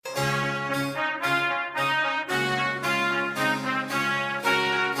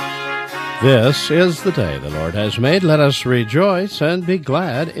This is the day the Lord has made. Let us rejoice and be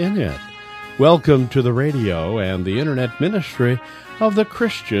glad in it. Welcome to the radio and the internet ministry of the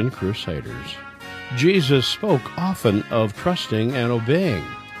Christian Crusaders. Jesus spoke often of trusting and obeying.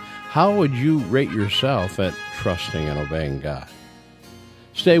 How would you rate yourself at trusting and obeying God?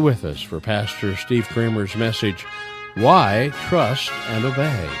 Stay with us for Pastor Steve Kramer's message, Why Trust and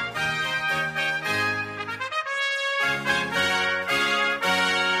Obey?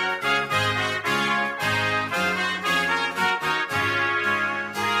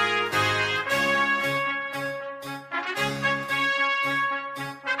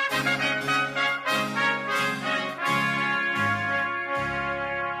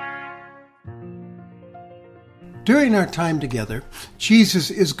 During our time together, Jesus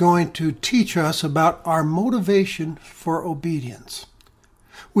is going to teach us about our motivation for obedience.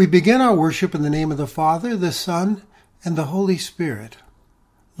 We begin our worship in the name of the Father, the Son, and the Holy Spirit.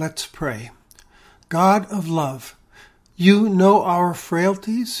 Let's pray. God of love, you know our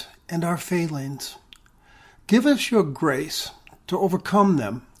frailties and our failings. Give us your grace to overcome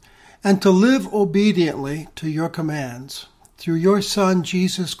them and to live obediently to your commands. Through your Son,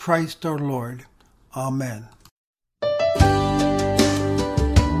 Jesus Christ our Lord. Amen.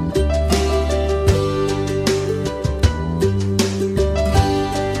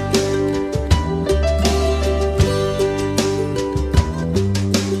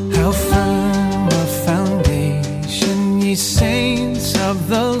 Saints of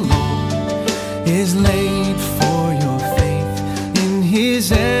the Lord is laid for your faith in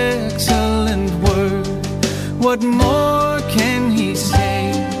his excellent word. What more can he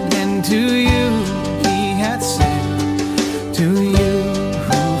say than to you he hath said? To you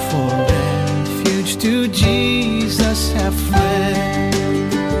who for refuge to Jesus have fled.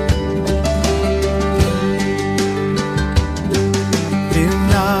 Fear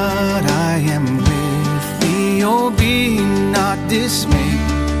not, I am with thee, O be not dismayed,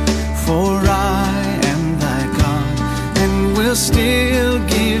 for I am thy God, and will still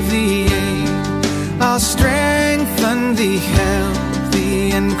give thee aid. I'll strengthen thee, help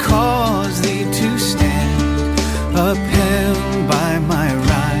thee, and cause thee to stand, upheld by my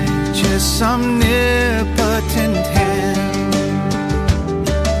righteous, omnipotent hand.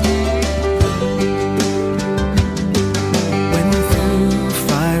 When through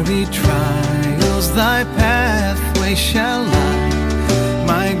fiery trials thy pathway shall lie,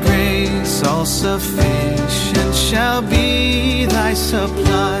 my grace all sufficient shall be thy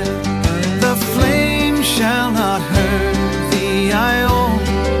supply. The flame shall not hurt thee, I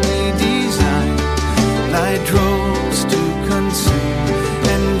only desire thy dross to consume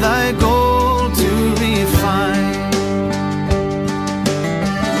and thy gold to refine.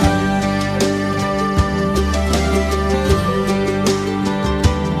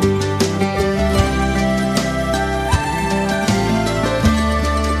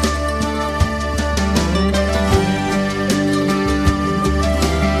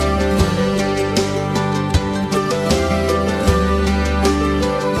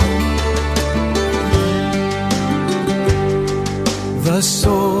 The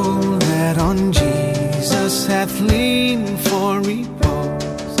soul that on Jesus hath leaned for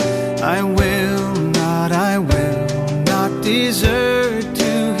repose, I will not desert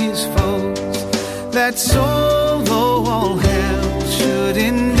to his foes. That soul, though all hell should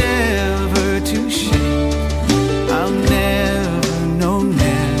endeavor to shake, I'll never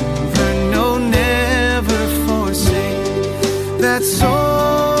forsake. That soul,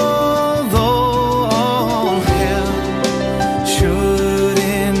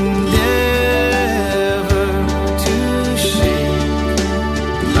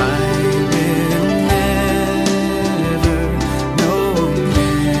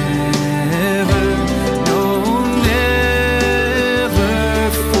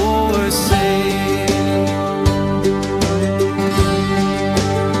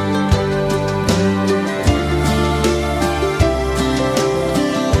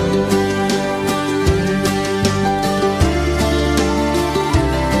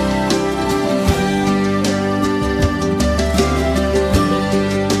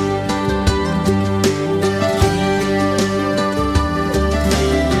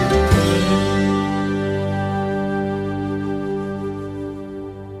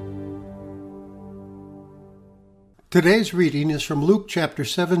 Today's reading is from Luke chapter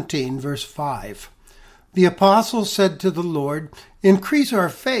 17, verse 5. The apostles said to the Lord, "Increase our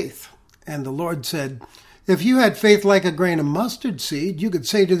faith." And the Lord said, "If you had faith like a grain of mustard seed, you could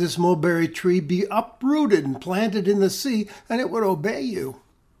say to this mulberry tree, 'Be uprooted and planted in the sea,' and it would obey you."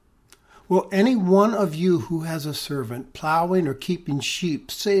 Will any one of you who has a servant plowing or keeping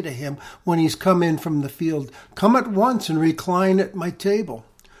sheep say to him when he's come in from the field, 'Come at once and recline at my table'?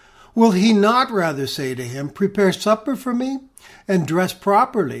 Will he not rather say to him, 'Prepare supper for me and dress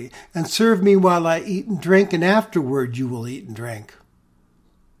properly and serve me while I eat and drink, and afterward you will eat and drink'?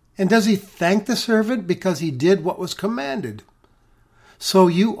 And does he thank the servant because he did what was commanded? So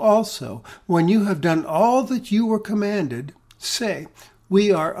you also, when you have done all that you were commanded, say, 'We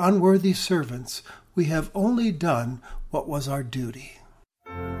are unworthy servants. We have only done what was our duty.'"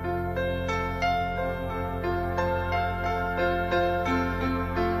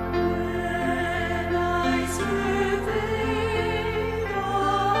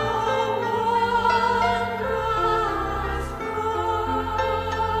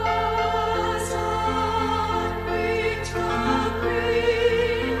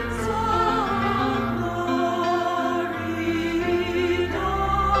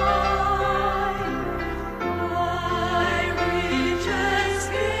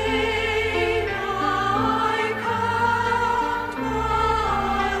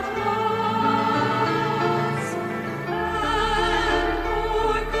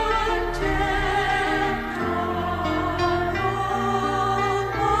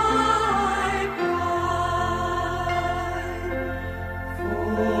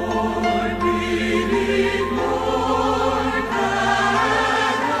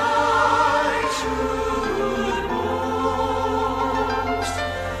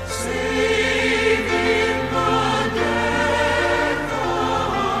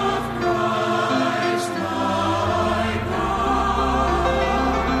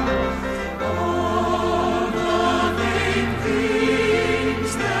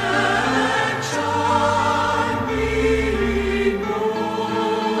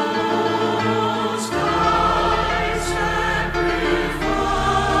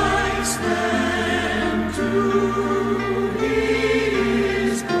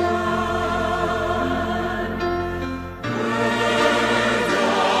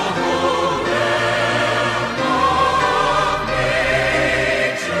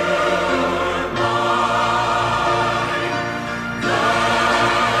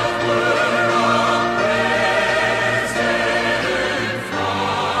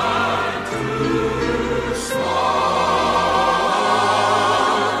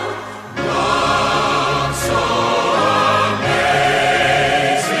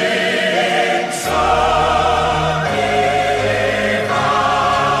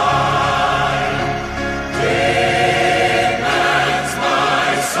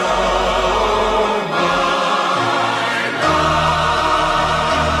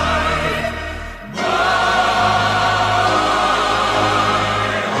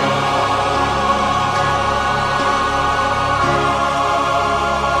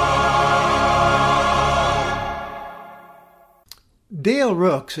 Dale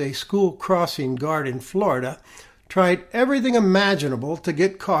Rooks, a school crossing guard in Florida, tried everything imaginable to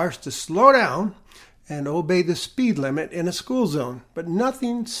get cars to slow down and obey the speed limit in a school zone, but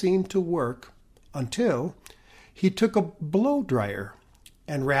nothing seemed to work until he took a blow dryer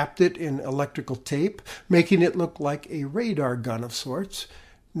and wrapped it in electrical tape, making it look like a radar gun of sorts.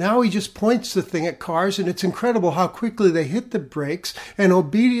 Now he just points the thing at cars, and it's incredible how quickly they hit the brakes and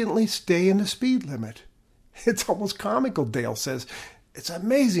obediently stay in the speed limit. It's almost comical, Dale says. It's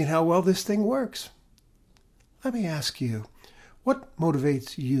amazing how well this thing works. Let me ask you, what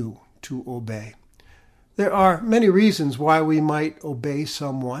motivates you to obey? There are many reasons why we might obey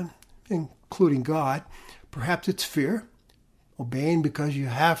someone, including God. Perhaps it's fear, obeying because you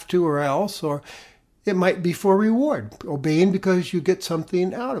have to or else, or it might be for reward, obeying because you get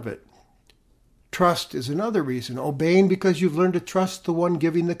something out of it. Trust is another reason, obeying because you've learned to trust the one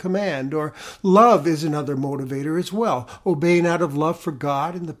giving the command. Or love is another motivator as well, obeying out of love for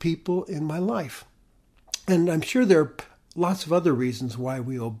God and the people in my life. And I'm sure there are lots of other reasons why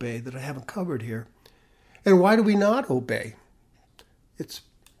we obey that I haven't covered here. And why do we not obey? It's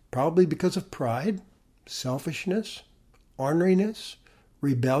probably because of pride, selfishness, orneriness,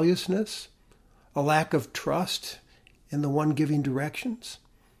 rebelliousness, a lack of trust in the one giving directions.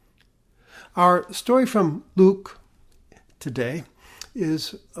 Our story from Luke today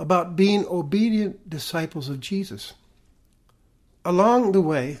is about being obedient disciples of Jesus. Along the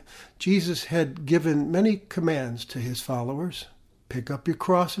way, Jesus had given many commands to his followers. Pick up your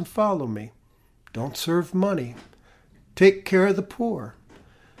cross and follow me. Don't serve money. Take care of the poor.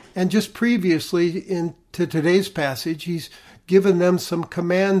 And just previously into today's passage, he's given them some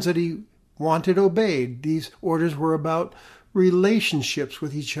commands that he wanted obeyed. These orders were about relationships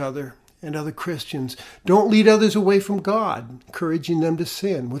with each other and other Christians. Don't lead others away from God, encouraging them to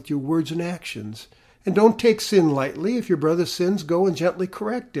sin with your words and actions. And don't take sin lightly. If your brother sins, go and gently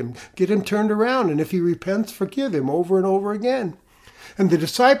correct him. Get him turned around, and if he repents, forgive him over and over again. And the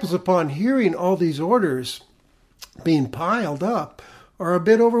disciples, upon hearing all these orders being piled up, are a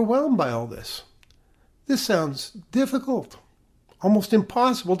bit overwhelmed by all this. This sounds difficult, almost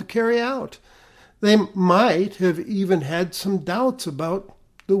impossible to carry out. They might have even had some doubts about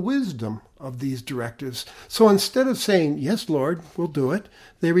the wisdom of these directives. So instead of saying, "Yes, Lord, we'll do it,"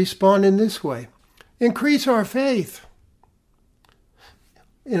 they respond in this way: "Increase our faith."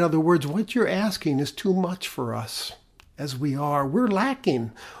 In other words, what you're asking is too much for us as we are. We're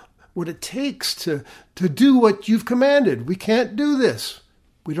lacking what it takes to do what you've commanded. We can't do this.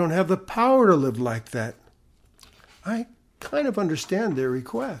 We don't have the power to live like that. I kind of understand their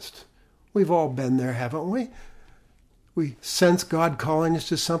request. We've all been there, haven't we? We sense God calling us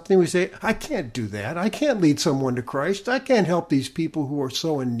to something. We say, "I can't do that. I can't lead someone to Christ. I can't help these people who are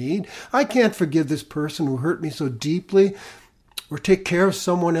so in need. I can't forgive this person who hurt me so deeply or take care of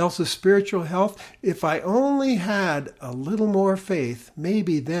someone else's spiritual health. If I only had a little more faith,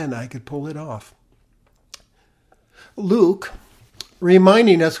 maybe then I could pull it off." Luke,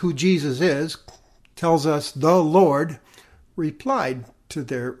 reminding us who Jesus is, tells us the Lord replied to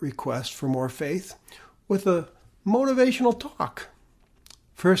their request for more faith with a motivational talk.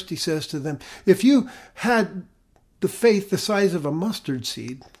 First, he says to them, "If you had the faith the size of a mustard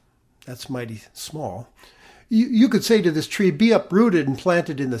seed," that's mighty small, you could say to this tree, "Be uprooted and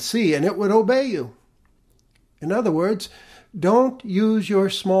planted in the sea," and it would obey you. In other words, don't use your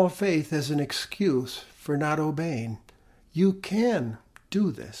small faith as an excuse for not obeying. You can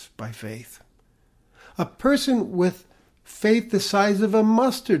do this by faith. A person with faith the size of a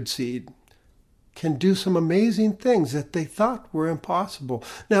mustard seed can do some amazing things that they thought were impossible.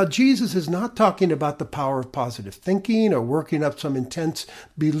 Now, Jesus is not talking about the power of positive thinking or working up some intense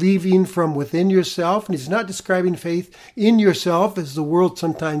believing from within yourself. And he's not describing faith in yourself as the world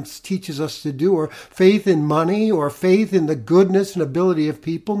sometimes teaches us to do, or faith in money, or faith in the goodness and ability of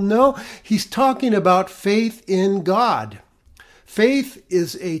people. No, he's talking about faith in God. Faith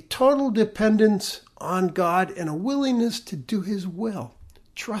is a total dependence on God and a willingness to do his will,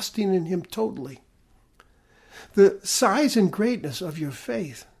 trusting in him totally. The size and greatness of your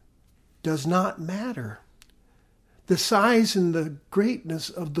faith does not matter. The size and the greatness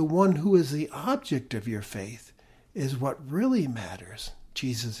of the one who is the object of your faith is what really matters,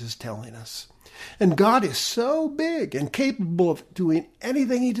 Jesus is telling us. And God is so big and capable of doing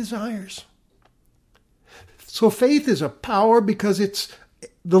anything he desires. So faith is a power because it's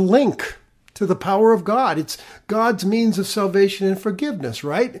the link to the power of God. It's God's means of salvation and forgiveness,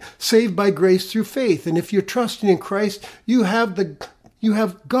 right? Saved by grace through faith. And if you're trusting in Christ, you have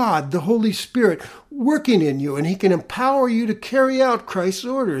God, the Holy Spirit, working in you, and he can empower you to carry out Christ's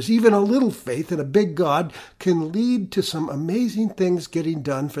orders. Even a little faith in a big God can lead to some amazing things getting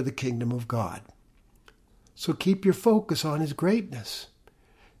done for the kingdom of God. So keep your focus on his greatness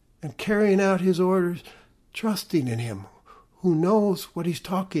and carrying out his orders, trusting in him, who knows what he's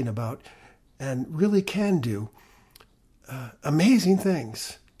talking about and really can do amazing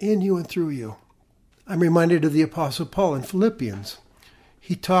things in you and through you. I'm reminded of the Apostle Paul in Philippians.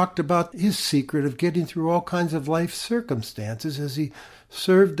 He talked about his secret of getting through all kinds of life circumstances as he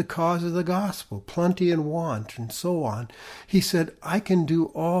served the cause of the gospel, plenty and want, and so on. He said, "I can do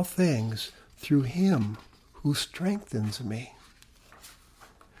all things through him who strengthens me."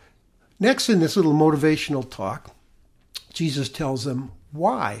 Next, in this little motivational talk, Jesus tells them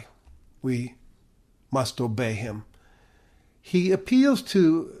why we must obey him. He appeals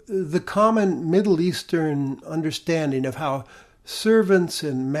to the common Middle Eastern understanding of how servants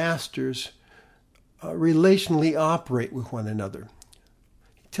and masters relationally operate with one another.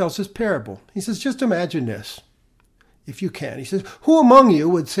 He tells this parable. He says, just imagine this, if you can. He says, "Who among you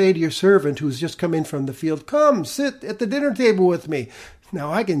would say to your servant who's just come in from the field, 'Come, sit at the dinner table with me'?"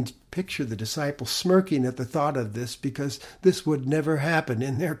 Now, I can picture the disciples smirking at the thought of this because this would never happen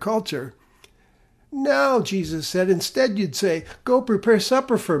in their culture. "No," Jesus said. "Instead, you'd say, 'Go prepare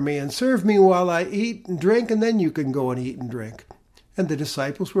supper for me and serve me while I eat and drink, and then you can go and eat and drink.'" And the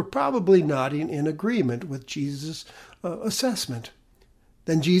disciples were probably nodding in agreement with Jesus' assessment.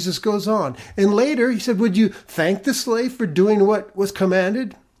 Then Jesus goes on. And later, he said, "Would you thank the slave for doing what was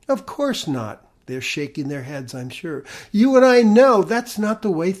commanded?" "Of course not." They're shaking their heads, I'm sure. You and I know that's not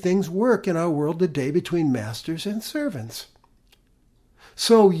the way things work in our world today between masters and servants.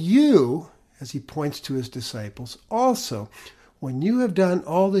 So you, as he points to his disciples, also, when you have done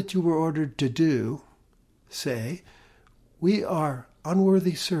all that you were ordered to do, say, "We are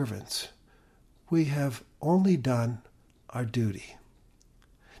unworthy servants, we have only done our duty.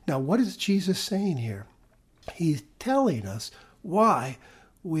 Now, what is Jesus saying here? He's telling us why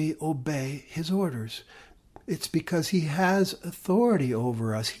we obey his orders. It's because he has authority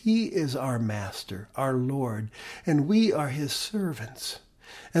over us. He is our master, our Lord, and we are his servants.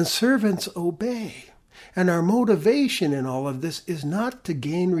 And servants obey. And our motivation in all of this is not to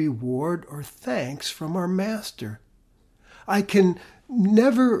gain reward or thanks from our master. I can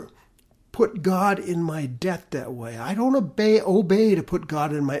never put God in my debt that way. I don't obey to put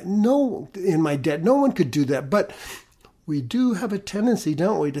God in my debt. No one could do that. But we do have a tendency,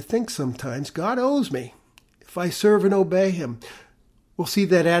 don't we, to think sometimes God owes me if I serve and obey him. We'll see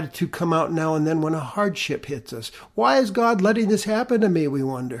that attitude come out now and then when a hardship hits us. Why is God letting this happen to me, we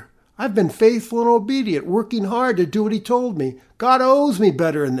wonder? I've been faithful and obedient, working hard to do what he told me. God owes me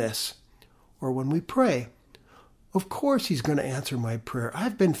better than this. Or when we pray, of course he's going to answer my prayer.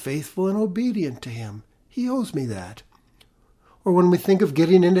 I've been faithful and obedient to him. He owes me that. Or when we think of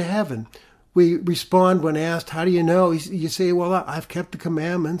getting into heaven, we respond when asked, how do you know? You say, well, I've kept the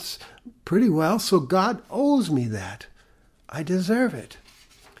commandments pretty well, so God owes me that. I deserve it.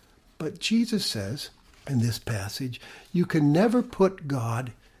 But Jesus says in this passage, you can never put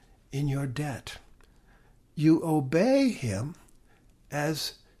God in your debt. You obey him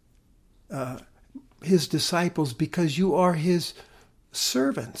as his disciples because you are his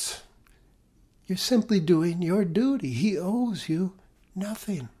servants. You're simply doing your duty. He owes you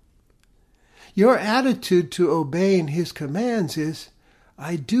nothing. Your attitude to obeying his commands is,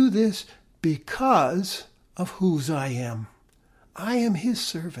 I do this because of whose I am. I am his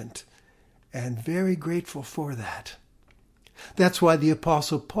servant, and very grateful for that. That's why the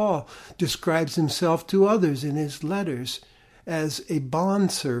Apostle Paul describes himself to others in his letters as a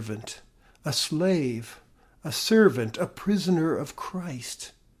bondservant, a slave, a servant, a prisoner of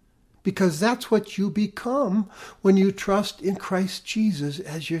Christ. Because that's what you become when you trust in Christ Jesus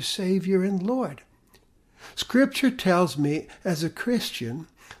as your Savior and Lord. Scripture tells me as a Christian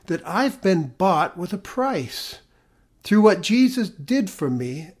that I've been bought with a price through what Jesus did for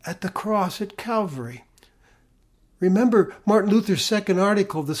me at the cross at Calvary. Remember Martin Luther's second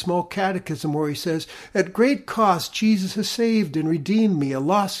article of the Small Catechism where he says, at great cost Jesus has saved and redeemed me, a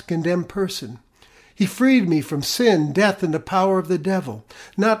lost, condemned person. He freed me from sin, death, and the power of the devil,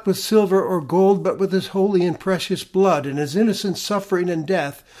 not with silver or gold, but with his holy and precious blood and his innocent suffering and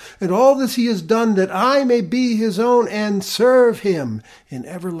death. And all this he has done that I may be his own and serve him in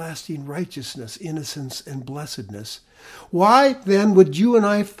everlasting righteousness, innocence, and blessedness. Why, then, would you and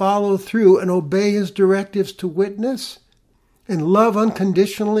I follow through and obey his directives to witness and love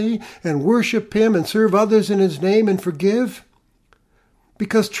unconditionally and worship him and serve others in his name and forgive?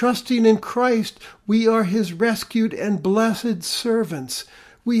 Because trusting in Christ, we are his rescued and blessed servants.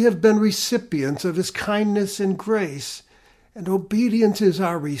 We have been recipients of his kindness and grace, and obedience is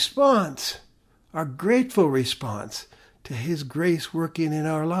our response, our grateful response to his grace working in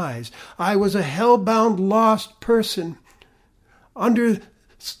our lives. I was a hell-bound, lost person under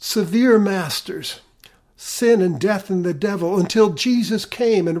severe masters, sin and death and the devil, until Jesus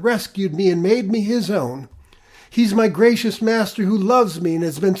came and rescued me and made me his own. He's my gracious master who loves me and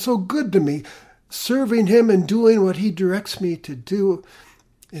has been so good to me. Serving him and doing what he directs me to do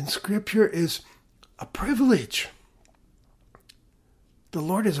in Scripture is a privilege. The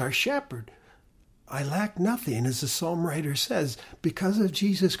Lord is our shepherd. I lack nothing, as the psalm writer says. Because of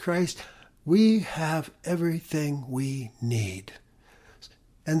Jesus Christ, we have everything we need.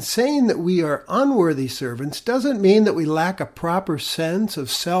 And saying that we are unworthy servants doesn't mean that we lack a proper sense of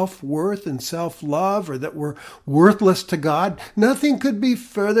self-worth and self-love or that we're worthless to God. Nothing could be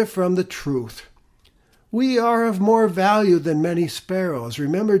further from the truth. We are of more value than many sparrows.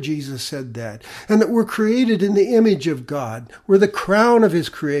 Remember, Jesus said that. And that we're created in the image of God. We're the crown of his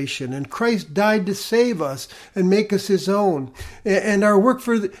creation. And Christ died to save us and make us his own. And our work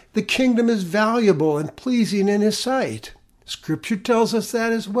for the kingdom is valuable and pleasing in his sight. Scripture tells us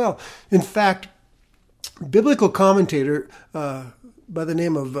that as well. In fact, biblical commentator by the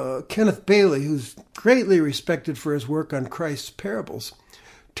name of Kenneth Bailey, who's greatly respected for his work on Christ's parables,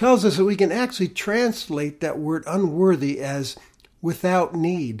 tells us that we can actually translate that word unworthy as without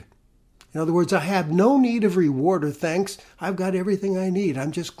need. In other words, I have no need of reward or thanks. I've got everything I need.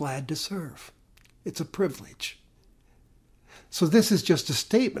 I'm just glad to serve. It's a privilege. So this is just a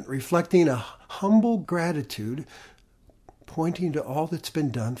statement reflecting a humble gratitude, pointing to all that's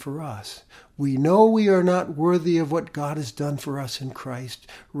been done for us. We know we are not worthy of what God has done for us in Christ,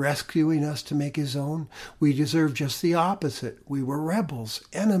 rescuing us to make his own. We deserve just the opposite. We were rebels,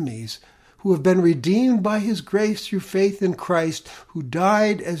 enemies, who have been redeemed by his grace through faith in Christ, who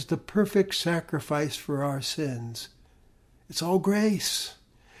died as the perfect sacrifice for our sins. It's all grace.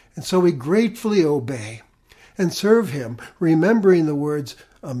 And so we gratefully obey and serve him, remembering the words,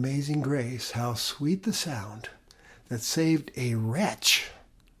 "Amazing grace, how sweet the sound that saved a wretch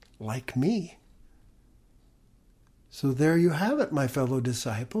like me." So there you have it, my fellow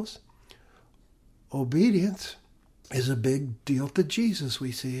disciples. Obedience is a big deal to Jesus,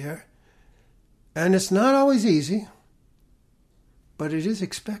 we see here. And it's not always easy, but it is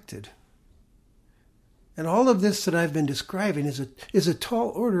expected. And all of this that I've been describing is a tall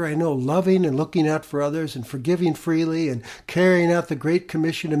order, I know, loving and looking out for others and forgiving freely and carrying out the great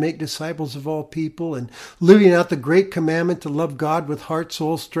commission to make disciples of all people and living out the great commandment to love God with heart,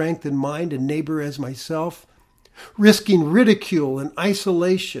 soul, strength, and mind and neighbor as myself, risking ridicule and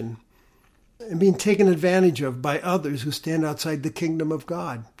isolation and being taken advantage of by others who stand outside the kingdom of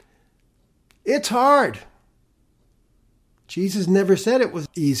God. It's hard. Jesus never said it was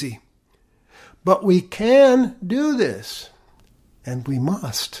easy. But we can do this, and we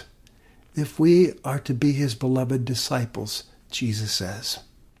must, if we are to be his beloved disciples, Jesus says.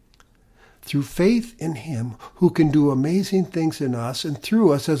 Through faith in him who can do amazing things in us and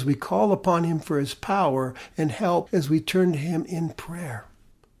through us as we call upon him for his power and help as we turn to him in prayer.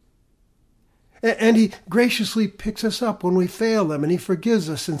 And he graciously picks us up when we fail him, and he forgives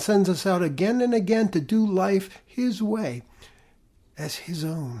us and sends us out again and again to do life his way as his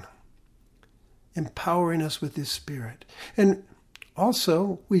own, empowering us with his Spirit. And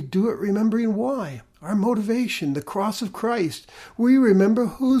also, we do it remembering why. Our motivation, the cross of Christ. We remember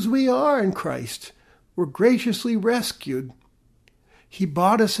whose we are in Christ. We're graciously rescued. He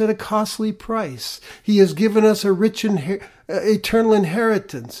bought us at a costly price. He has given us a rich eternal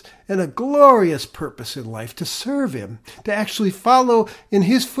inheritance and a glorious purpose in life to serve him, to actually follow in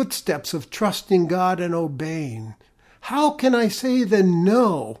his footsteps of trusting God and obeying. How can I say then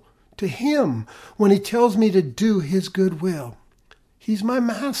no to him when he tells me to do his good will? He's my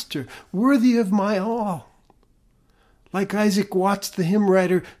master, worthy of my all. Like Isaac Watts, the hymn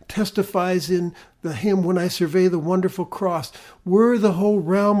writer, testifies in the hymn, "When I Survey the Wonderful Cross," were the whole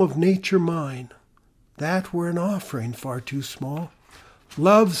realm of nature mine, that were an offering far too small.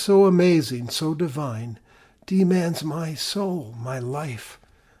 Love so amazing, so divine, demands my soul, my life,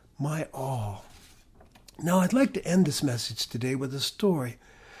 my all. Now I'd like to end this message today with a story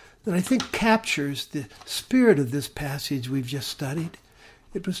that I think captures the spirit of this passage we've just studied.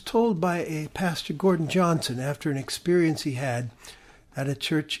 It was told by a Pastor Gordon Johnson after an experience he had at a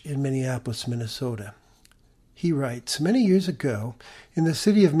church in Minneapolis, Minnesota. He writes, "Many years ago, in the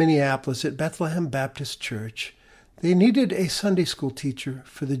city of Minneapolis at Bethlehem Baptist Church, they needed a Sunday school teacher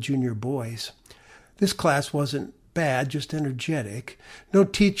for the junior boys. This class wasn't bad, just energetic. No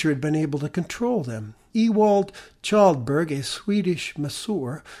teacher had been able to control them. Ewald Chaldberg, a Swedish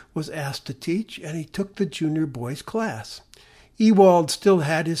masseur, was asked to teach, and he took the junior boys' class. Ewald still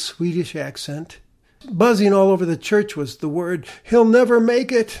had his Swedish accent. Buzzing all over the church was the word, 'He'll never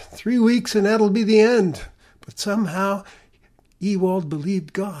make it. 3 weeks and that'll be the end.' But somehow Ewald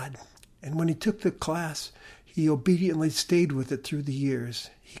believed God, and when he took the class, he obediently stayed with it through the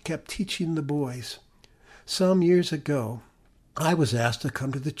years. He kept teaching the boys. Some years ago, I was asked to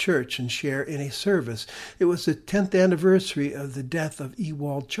come to the church and share in a service. It was the 10th anniversary of the death of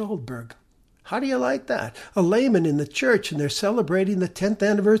Ewald Chaldberg. How do you like that? A layman in the church, and they're celebrating the 10th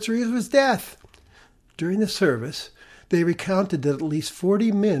anniversary of his death. During the service, they recounted that at least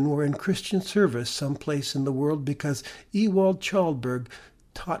 40 men were in Christian service someplace in the world because Ewald Chaldberg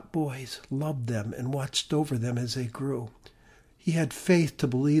taught boys, loved them, and watched over them as they grew. He had faith to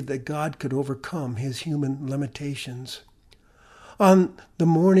believe that God could overcome his human limitations. On the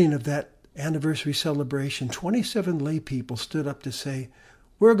morning of that anniversary celebration, 27 lay people stood up to say,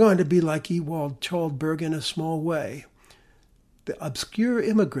 "We're going to be like Ewald Chaldberg in a small way." The obscure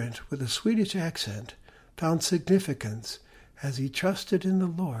immigrant with a Swedish accent found significance as he trusted in the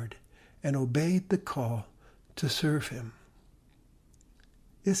Lord and obeyed the call to serve him.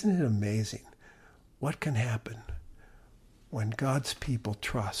 Isn't it amazing what can happen when God's people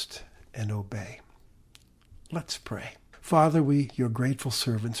trust and obey? Let's pray. Father, we, your grateful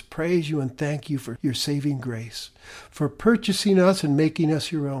servants, praise you and thank you for your saving grace, for purchasing us and making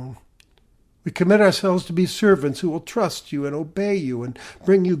us your own. We commit ourselves to be servants who will trust you and obey you and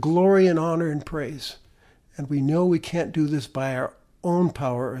bring you glory and honor and praise. And we know we can't do this by our own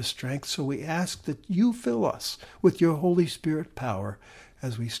power or strength, so we ask that you fill us with your Holy Spirit power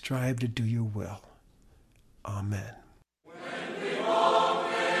as we strive to do your will. Amen.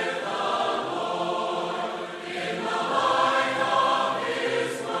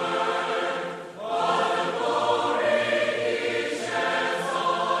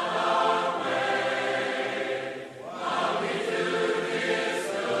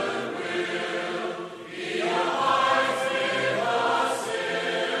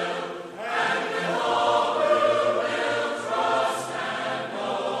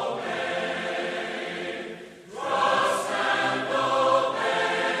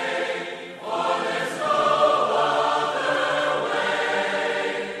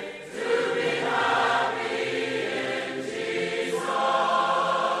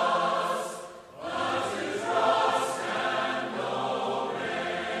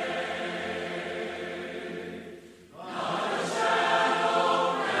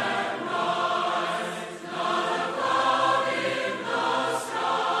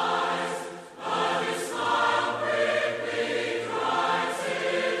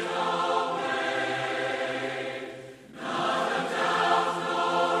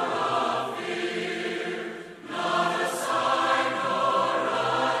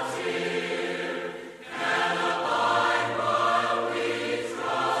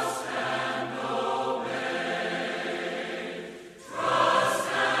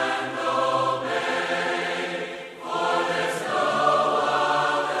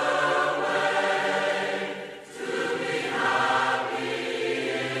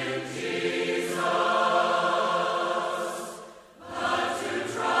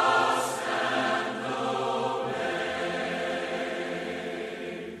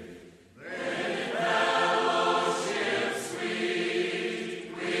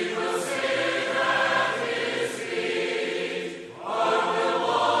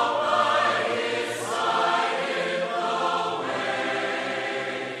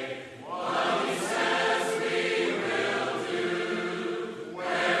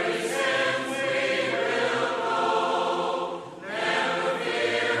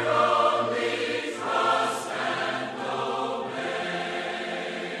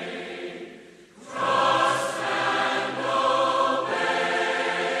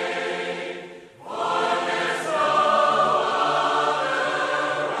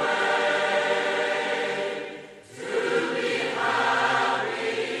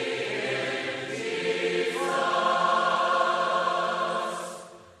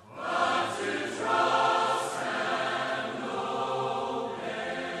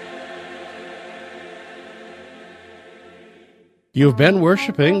 You've been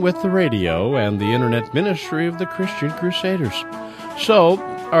worshiping with the radio and the internet ministry of the Christian Crusaders. So,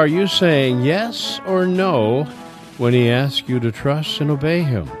 are you saying yes or no when he asks you to trust and obey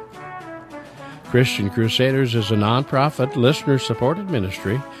him? Christian Crusaders is a nonprofit, listener-supported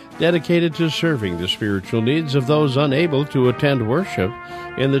ministry dedicated to serving the spiritual needs of those unable to attend worship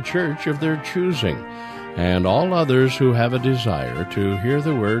in the church of their choosing, and all others who have a desire to hear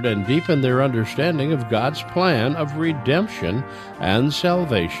the Word and deepen their understanding of God's plan of redemption and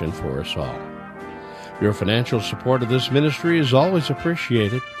salvation for us all. Your financial support of this ministry is always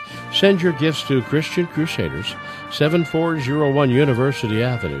appreciated. Send your gifts to Christian Crusaders, 7401 University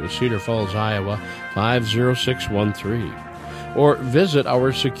Avenue, Cedar Falls, Iowa, 50613. Or visit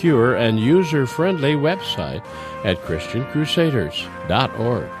our secure and user-friendly website at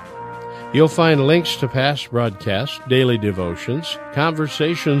ChristianCrusaders.org. You'll find links to past broadcasts, daily devotions,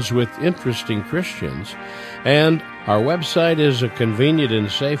 conversations with interesting Christians, and our website is a convenient and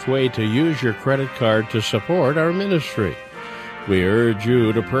safe way to use your credit card to support our ministry. We urge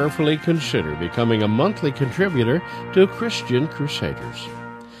you to prayerfully consider becoming a monthly contributor to Christian Crusaders.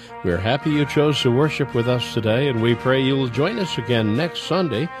 We're happy you chose to worship with us today, and we pray you'll join us again next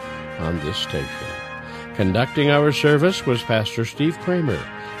Sunday on this station. Conducting our service was Pastor Steve Kramer,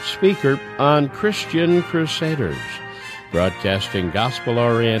 speaker on Christian Crusaders, broadcasting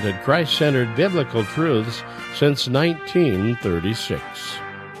gospel-oriented, Christ-centered biblical truths since 1936.